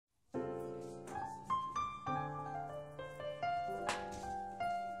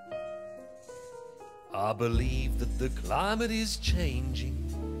I believe that the climate is changing.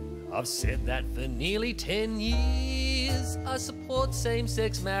 I've said that for nearly 10 years. I support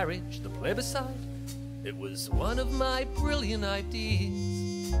same-sex marriage, the plebiscite. It was one of my brilliant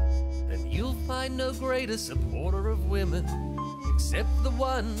ideas. And you'll find no greater supporter of women except the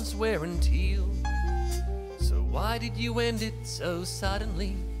ones wearing teal. So why did you end it so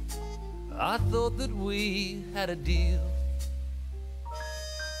suddenly? I thought that we had a deal.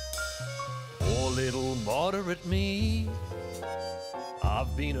 Poor little moderate me,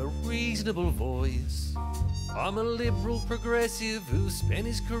 I've been a reasonable voice. I'm a liberal progressive who spent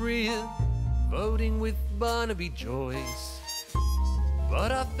his career voting with Barnaby Joyce.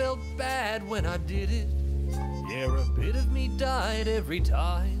 But I felt bad when I did it. Yeah, a bit of me died every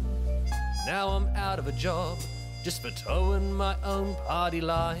time. Now I'm out of a job just for towing my own party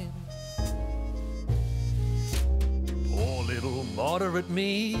line. Poor little moderate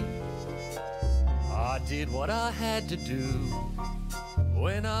me, I did what I had to do.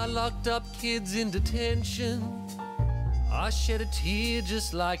 When I locked up kids in detention, I shed a tear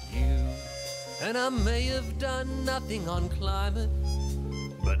just like you. And I may have done nothing on climate,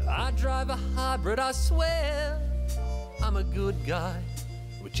 but I drive a hybrid, I swear. I'm a good guy,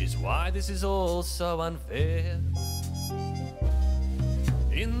 which is why this is all so unfair.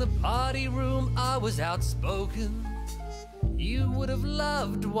 In the party room I was outspoken. You would have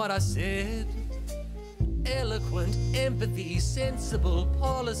loved what I said. Eloquent empathy, sensible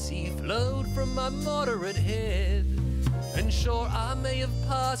policy flowed from my moderate head. And sure, I may have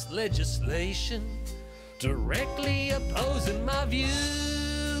passed legislation directly opposing my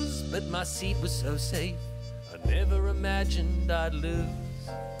views, but my seat was so safe, I never imagined I'd lose.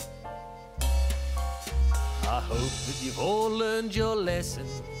 I hope that you've all learned your lesson.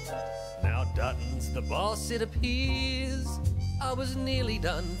 Now Dutton's the boss, it appears. I was nearly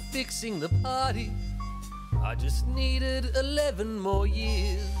done fixing the party. I just needed 11 more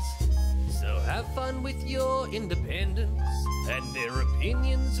years. So have fun with your independents and their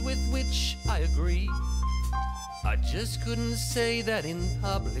opinions with which I agree. I just couldn't say that in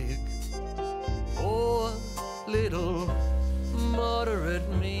public. Poor little moderate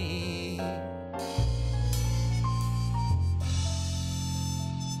me.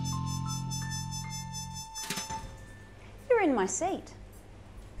 You're in my seat.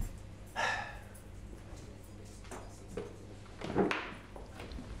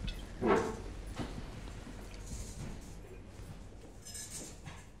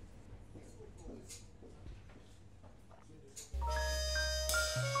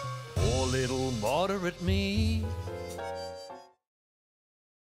 Poor little moderate me,